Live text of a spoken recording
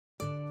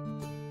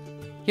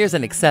Here's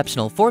an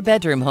exceptional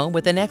 4-bedroom home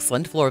with an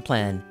excellent floor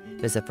plan.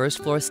 There's a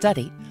first-floor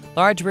study,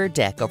 large rear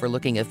deck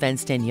overlooking a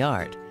fenced-in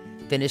yard,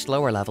 finished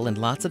lower level and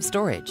lots of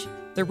storage.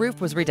 The roof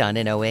was redone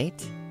in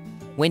 '08,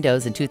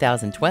 windows in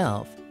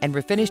 2012, and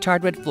refinished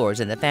hardwood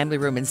floors in the family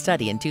room and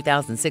study in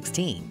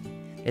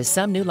 2016. There's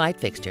some new light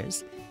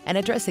fixtures and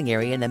a dressing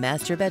area in the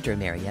master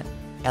bedroom area,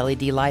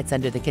 LED lights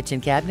under the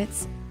kitchen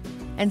cabinets,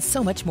 and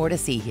so much more to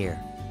see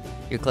here.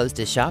 You're close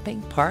to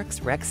shopping,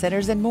 parks, rec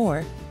centers, and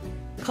more.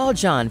 Call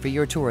John for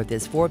your tour of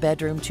this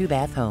 4-bedroom,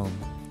 2-bath home.